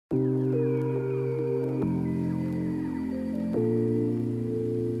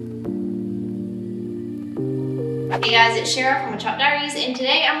Hey guys, it's Shara from Woodshop Diaries, and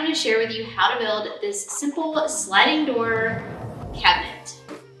today I'm going to share with you how to build this simple sliding door cabinet.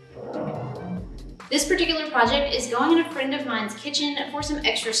 This particular project is going in a friend of mine's kitchen for some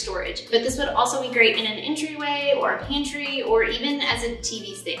extra storage, but this would also be great in an entryway or a pantry or even as a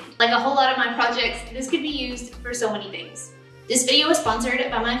TV stand. Like a whole lot of my projects, this could be used for so many things. This video is sponsored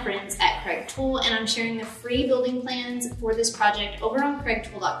by my friends at Craig Tool, and I'm sharing the free building plans for this project over on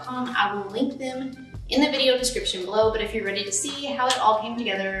craigtool.com. I will link them in the video description below, but if you're ready to see how it all came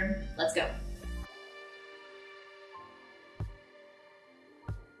together, let's go.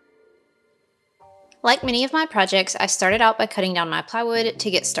 Like many of my projects, I started out by cutting down my plywood to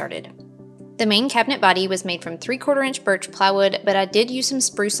get started. The main cabinet body was made from 3/4 inch birch plywood, but I did use some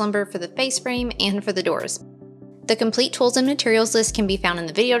spruce lumber for the face frame and for the doors. The complete tools and materials list can be found in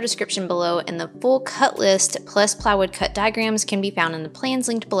the video description below, and the full cut list plus plywood cut diagrams can be found in the plans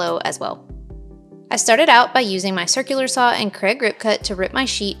linked below as well. I started out by using my circular saw and Craig rip cut to rip my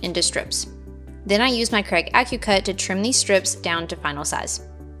sheet into strips. Then I used my Craig AccuCut to trim these strips down to final size.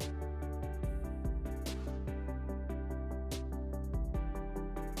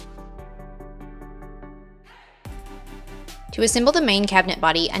 To assemble the main cabinet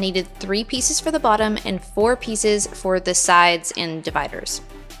body, I needed 3 pieces for the bottom and 4 pieces for the sides and dividers.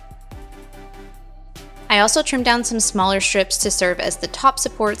 I also trimmed down some smaller strips to serve as the top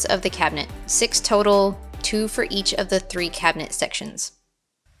supports of the cabinet, 6 total, 2 for each of the 3 cabinet sections.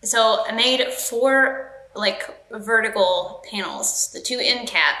 So I made 4 vertical panels, the 2 end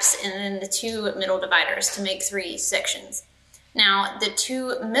caps and then the 2 middle dividers to make 3 sections. Now, the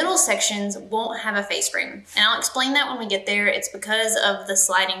 2 middle sections won't have a face frame, and I'll explain that when we get there. It's because of the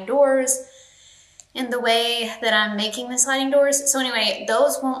sliding doors and the way that I'm making the sliding doors. So anyway,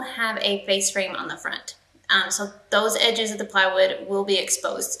 those won't have a face frame on the front. So those edges of the plywood will be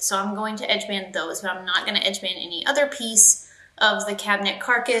exposed. So I'm going to edge band those, but I'm not going to edge band any other piece of the cabinet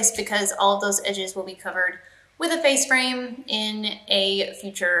carcass because all of those edges will be covered with a face frame in a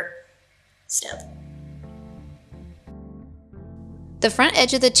future step. The front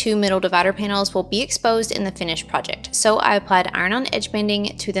edge of the 2 middle divider panels will be exposed in the finished project, so I applied iron-on edge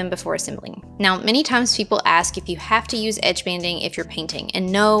banding to them before assembling. Now, many times people ask if you have to use edge banding if you're painting,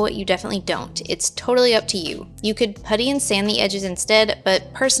 and no, you definitely don't. It's totally up to you. You could putty and sand the edges instead,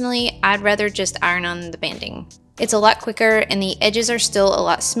 but personally, I'd rather just iron on the banding. It's a lot quicker, and the edges are still a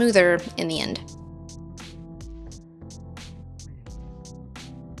lot smoother in the end.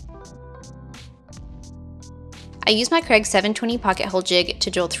 I used my Craig 720 pocket hole jig to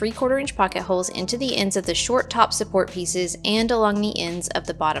drill 3/4 inch pocket holes into the ends of the short top support pieces and along the ends of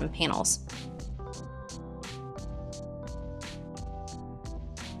the bottom panels.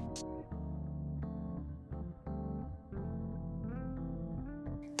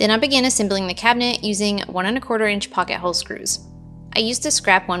 Then I began assembling the cabinet using 1 1/4 inch pocket hole screws. I used a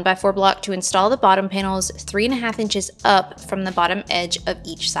scrap 1x4 block to install the bottom panels 3.5 inches up from the bottom edge of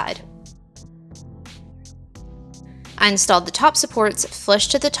each side. I installed the top supports flush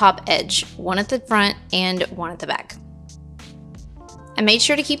to the top edge, 1 at the front and 1 at the back. I made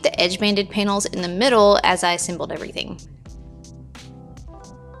sure to keep the edge banded panels in the middle as I assembled everything.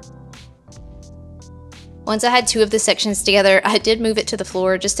 Once I had 2 of the sections together, I did move it to the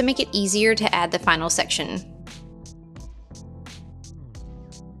floor just to make it easier to add the final section.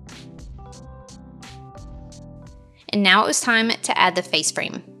 And now it was time to add the face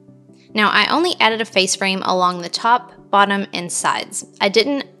frame. Now, I only added a face frame along the top, bottom, and sides. I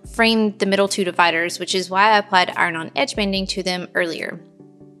didn't frame the middle 2 dividers, which is why I applied iron-on edge banding to them earlier.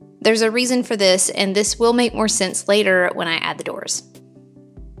 There's a reason for this, and this will make more sense later when I add the doors.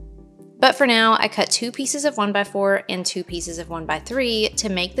 But for now, I cut 2 pieces of 1x4 and 2 pieces of 1x3 to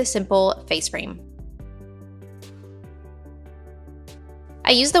make the simple face frame.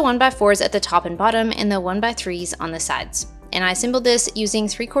 I used the 1x4s at the top and bottom and the 1x3s on the sides. And I assembled this using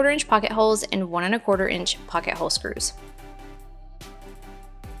 3/4 inch pocket holes and 1 1/4 inch pocket hole screws.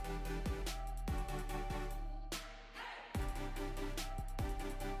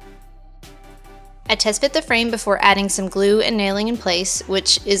 I test fit the frame before adding some glue and nailing in place,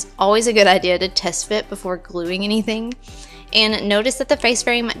 which is always a good idea to test fit before gluing anything. And notice that the face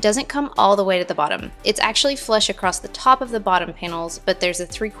frame doesn't come all the way to the bottom. It's actually flush across the top of the bottom panels, but there's a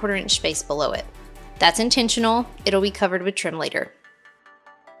 3/4 inch space below it. That's intentional. It'll be covered with trim later.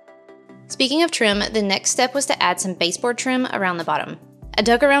 Speaking of trim, the next step was to add some baseboard trim around the bottom. I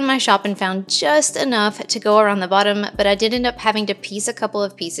dug around my shop and found just enough to go around the bottom, but I did end up having to piece a couple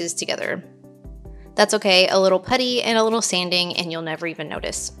of pieces together. That's okay, a little putty and a little sanding and you'll never even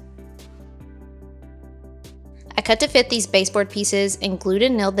notice. I cut to fit these baseboard pieces and glued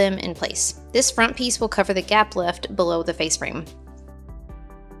and nailed them in place. This front piece will cover the gap left below the face frame.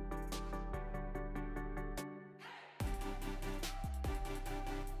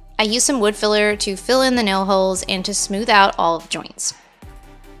 I used some wood filler to fill in the nail holes and to smooth out all of the joints.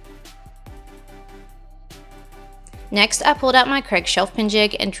 Next, I pulled out my Craig shelf pin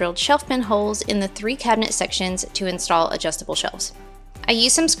jig and drilled shelf pin holes in the 3 cabinet sections to install adjustable shelves. I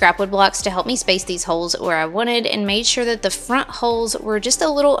used some scrap wood blocks to help me space these holes where I wanted and made sure that the front holes were just a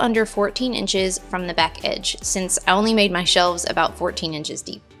little under 14 inches from the back edge, since I only made my shelves about 14 inches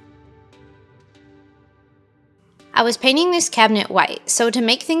deep. I was painting this cabinet white, so to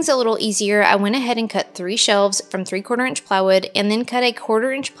make things a little easier, I went ahead and cut 3 shelves from 3/4 inch plywood and then cut a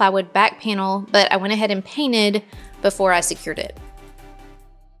 1/4 inch plywood back panel, but I went ahead and painted before I secured it.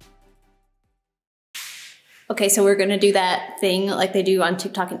 Okay, so we're gonna do that thing like they do on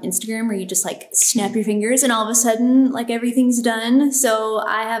TikTok and Instagram where you just like snap your fingers and all of a sudden like everything's done. So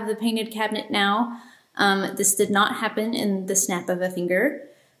I have the painted cabinet now. This did not happen in the snap of a finger,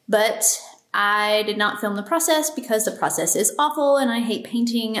 but I did not film the process because the process is awful and I hate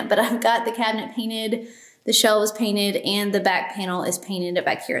painting, but I've got the cabinet painted, the shelves painted, and the back panel is painted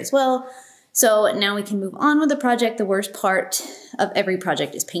back here as well. So now we can move on with the project. The worst part of every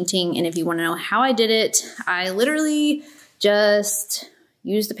project is painting. And if you want to know how I did it, I literally just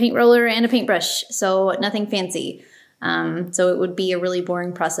used a paint roller and a paintbrush. So nothing fancy. So it would be a really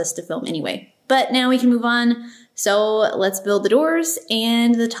boring process to film anyway. But now we can move on. So let's build the doors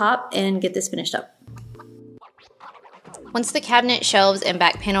and the top and get this finished up. Once the cabinet, shelves, and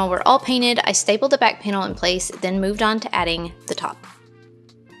back panel were all painted, I stapled the back panel in place, then moved on to adding the top.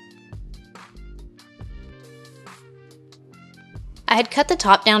 I had cut the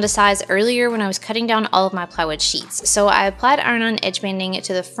top down to size earlier when I was cutting down all of my plywood sheets, so I applied iron-on edge banding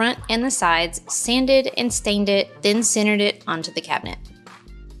to the front and the sides, sanded and stained it, then centered it onto the cabinet.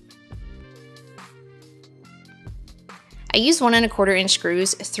 I used 1 1/4 inch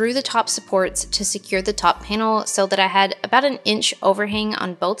screws through the top supports to secure the top panel so that I had about an inch overhang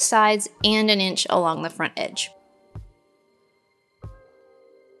on both sides and an inch along the front edge.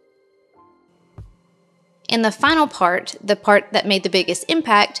 And the final part, the part that made the biggest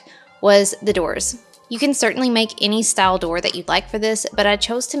impact, was the doors. You can certainly make any style door that you'd like for this, but I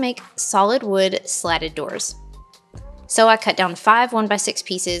chose to make solid wood slatted doors. So I cut down 5 1x6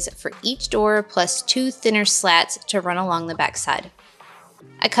 pieces for each door plus 2 thinner slats to run along the back side.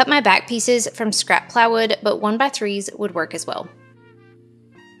 I cut my back pieces from scrap plywood, but 1x3s would work as well.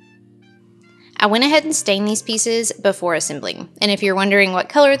 I went ahead and stained these pieces before assembling, and if you're wondering what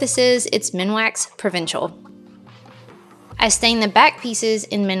color this is, it's Minwax Provincial. I stained the back pieces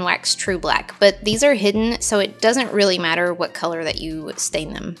in Minwax True Black, but these are hidden, so it doesn't really matter what color that you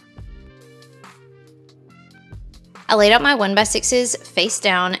stain them. I laid out my 1x6s face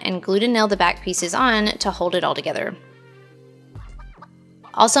down and glued and nailed the back pieces on to hold it all together.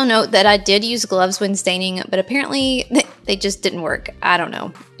 Also note that I did use gloves when staining, but apparently they just didn't work. I don't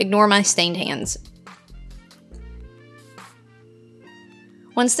know. Ignore my stained hands.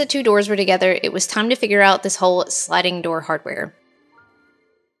 Once the 2 doors were together, it was time to figure out this whole sliding door hardware.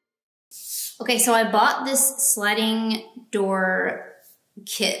 Okay, so I bought this sliding door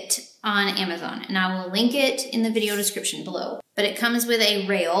kit on Amazon, and I will link it in the video description below. But it comes with a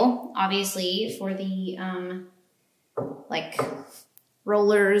rail, obviously, for the like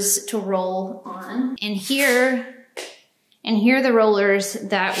rollers to roll on. And here are the rollers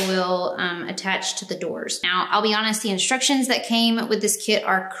that will attach to the doors. Now, I'll be honest, the instructions that came with this kit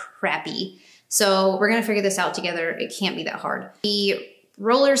are crappy. So we're gonna figure this out together. It can't be that hard. The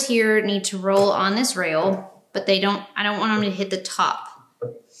rollers here need to roll on this rail, but I don't want them to hit the top.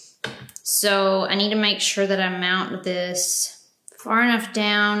 So I need to make sure that I mount this far enough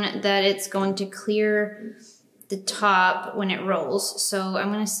down that it's going to clear the top when it rolls. So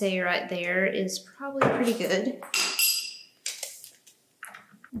I'm gonna say right there is probably pretty good.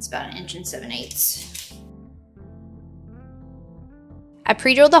 It's about 1 7/8 inches. I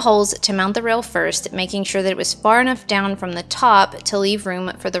pre-drilled the holes to mount the rail first, making sure that it was far enough down from the top to leave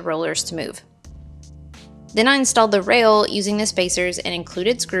room for the rollers to move. Then I installed the rail using the spacers and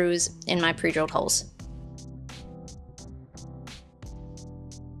included screws in my pre-drilled holes.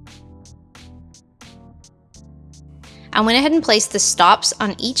 I went ahead and placed the stops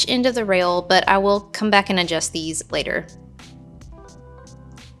on each end of the rail, but I will come back and adjust these later.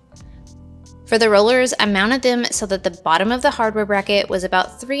 For the rollers, I mounted them so that the bottom of the hardware bracket was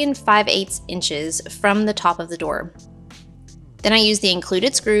about 3 5/8 inches from the top of the door. Then I used the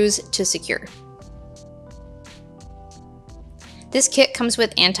included screws to secure. This kit comes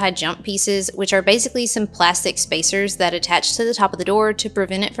with anti-jump pieces, which are basically some plastic spacers that attach to the top of the door to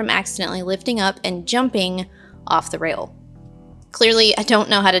prevent it from accidentally lifting up and jumping off the rail. Clearly, I don't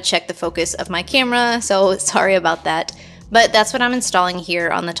know how to check the focus of my camera, so sorry about that, but that's what I'm installing here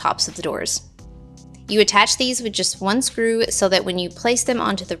on the tops of the doors. You attach these with just one screw so that when you place them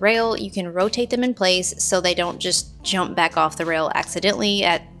onto the rail, you can rotate them in place so they don't just jump back off the rail accidentally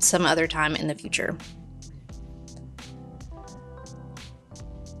at some other time in the future.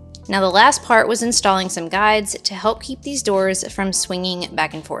 Now the last part was installing some guides to help keep these doors from swinging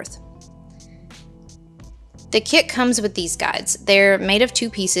back and forth. The kit comes with these guides. They're made of 2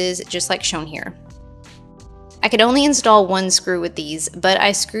 pieces, just like shown here. I could only install 1 screw with these, but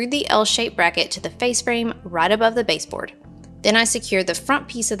I screwed the L-shaped bracket to the face frame right above the baseboard. Then I secured the front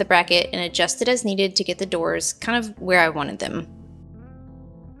piece of the bracket and adjusted as needed to get the doors kind of where I wanted them.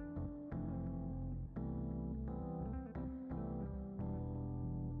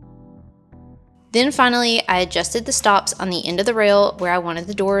 Then finally, I adjusted the stops on the end of the rail where I wanted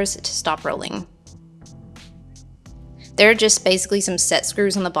the doors to stop rolling. There are just basically some set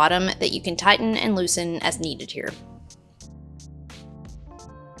screws on the bottom that you can tighten and loosen as needed here.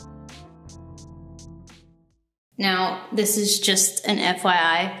 Now, this is just an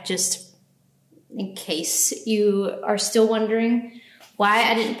FYI, just in case you are still wondering why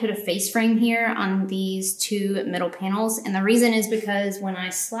I didn't put a face frame here on these 2 middle panels. And the reason is because when I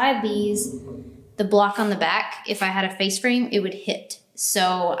slide these, the block on the back, if I had a face frame, it would hit.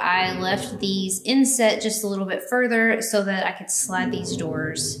 So I left these inset just a little bit further so that I could slide these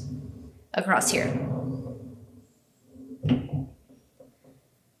doors across here.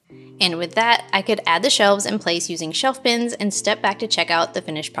 And with that, I could add the shelves in place using shelf pins and step back to check out the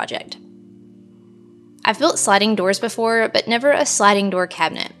finished project. I've built sliding doors before, but never a sliding door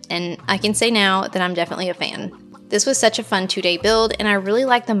cabinet, and I can say now that I'm definitely a fan. This was such a fun 2-day build, and I really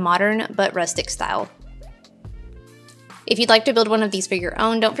like the modern but rustic style. If you'd like to build one of these for your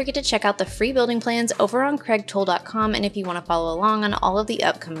own, don't forget to check out the free building plans over on craigtoll.com, and if you want to follow along on all of the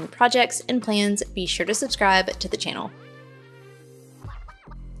upcoming projects and plans, be sure to subscribe to the channel.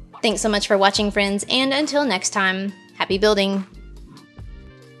 Thanks so much for watching, friends, and until next time, happy building!